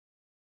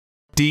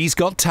Dee's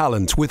Got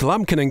Talent with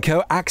Lampkin and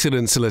Co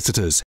accident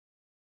solicitors.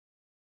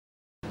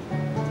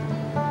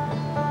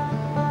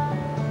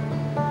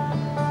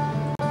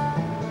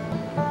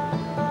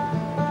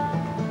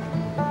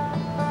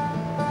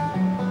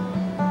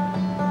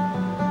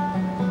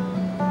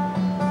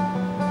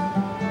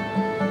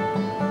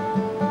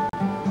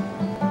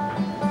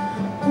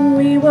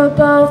 We were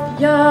both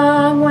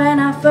young when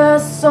I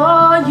first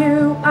saw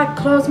you. I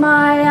close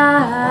my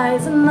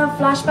eyes and the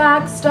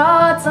flashback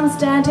starts. I'm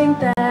standing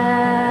there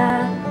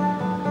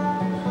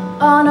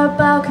on a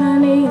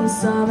balcony in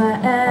summer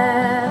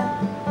air.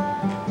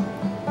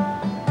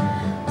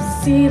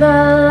 See the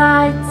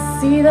lights,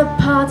 see the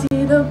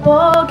party, the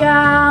ball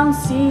gown.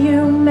 See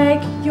you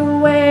make your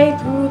way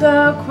through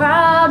the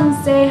crowd and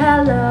say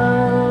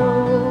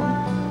hello.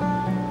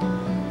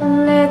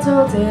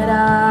 Little did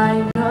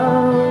I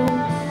know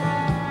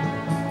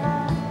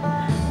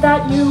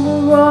that you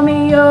were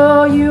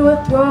Romeo, you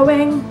were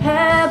throwing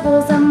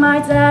pebbles, and my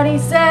daddy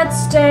said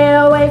stay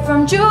away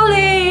from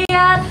Juliet.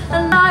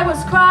 And I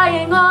was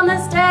crying on the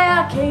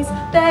staircase,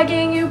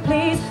 begging you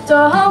please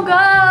don't go.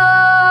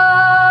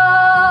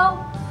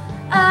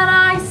 And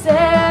I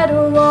said,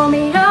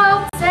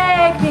 Romeo,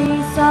 take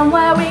me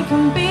somewhere we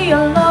can be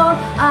alone.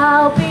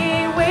 I'll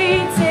be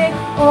waiting,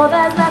 all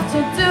that's left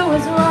to do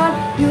is run.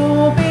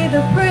 You'll be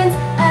the prince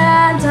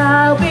and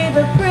I'll be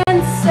the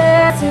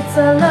princess. It's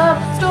a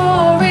love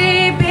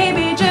story,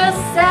 baby, just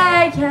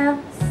say yes.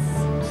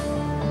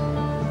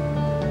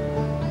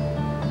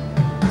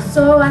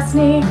 So I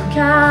sneak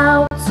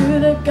out to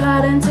the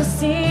garden to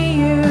see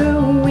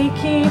you. We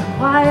keep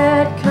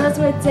quiet cause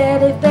we're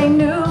dead if they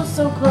knew.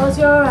 So close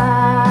your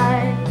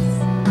eyes,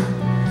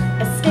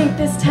 escape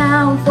this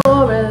town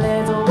for a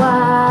little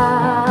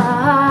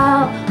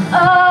while.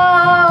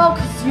 Oh,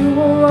 cause you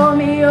were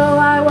Romeo,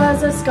 I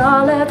was a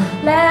scarlet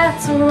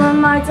letter, and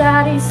my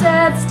daddy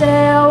said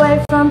stay away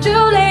from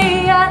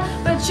Juliet.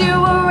 But you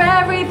were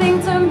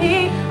everything to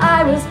me,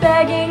 I was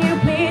begging you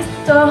please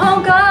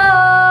don't go.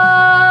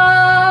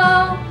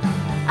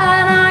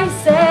 And I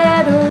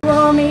said,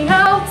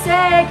 Romeo,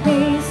 take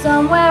me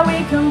somewhere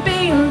we can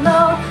be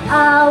alone.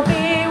 I'll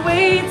be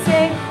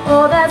waiting,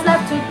 all that's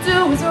left to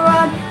do is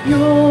run.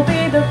 You'll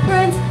be the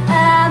prince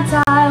and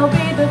I'll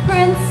be the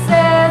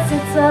princess.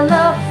 It's a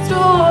love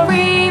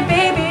story,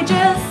 baby,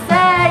 just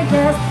say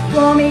yes.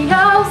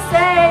 Romeo,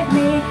 save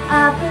me,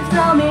 please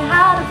tell me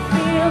how to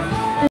feel.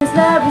 This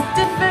love is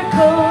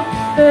difficult,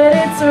 but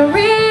it's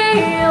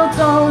real.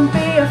 Don't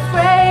be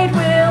afraid,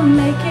 we'll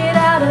make it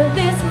out of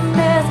this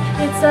mess.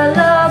 It's a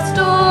love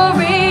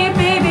story,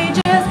 baby,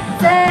 just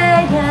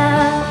say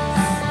yes.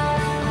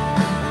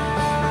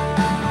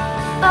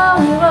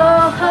 Oh,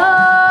 oh, oh.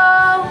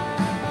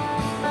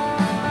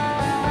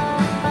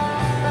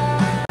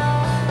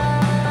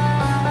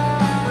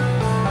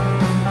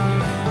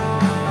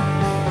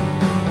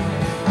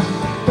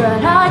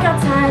 But I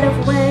got tired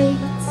of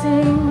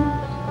waiting,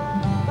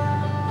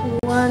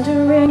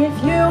 wondering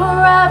if you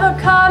were ever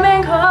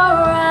coming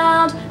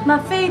around. My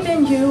faith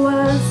in you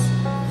was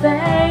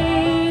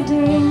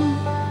fading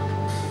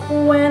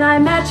when I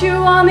met you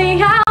on the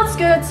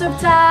outskirts of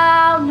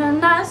town.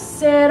 And I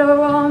said, oh,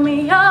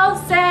 Romeo,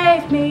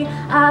 save me,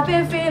 I've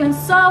been feeling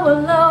so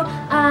alone.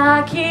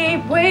 I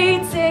keep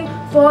waiting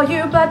for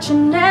you, but you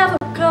never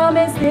come.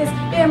 Is this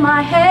in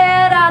my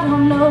head? I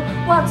don't know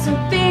what to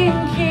think.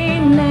 He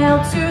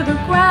nailed to the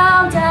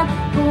ground and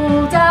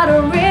pulled out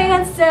a ring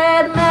and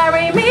said,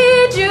 marry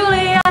me,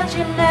 Juliet.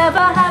 You never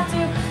have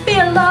to be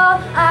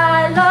alone.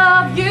 I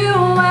love you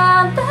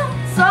and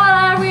that's all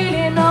I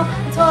really know.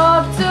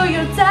 Talk to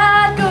your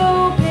dad,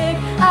 go pick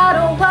out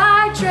a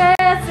white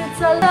dress.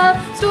 It's a love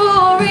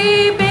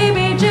story,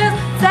 baby, just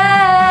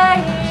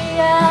say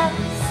yes.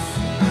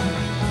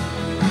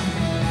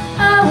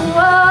 Oh,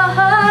 oh, oh,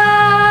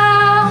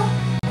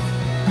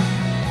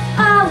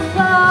 oh,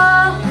 oh.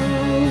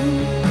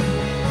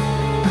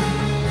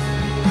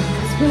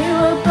 'Cause we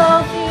were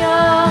both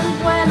young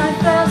when I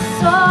first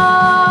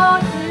saw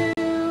you.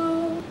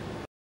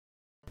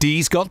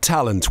 Dee's Got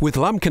Talent with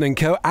Lampkin and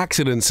Co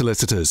accident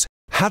solicitors.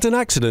 Had an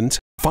accident?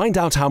 Find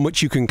out how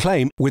much you can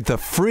claim with the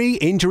free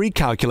injury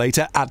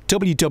calculator at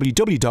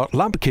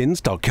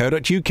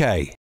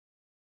www.lampkins.co.uk.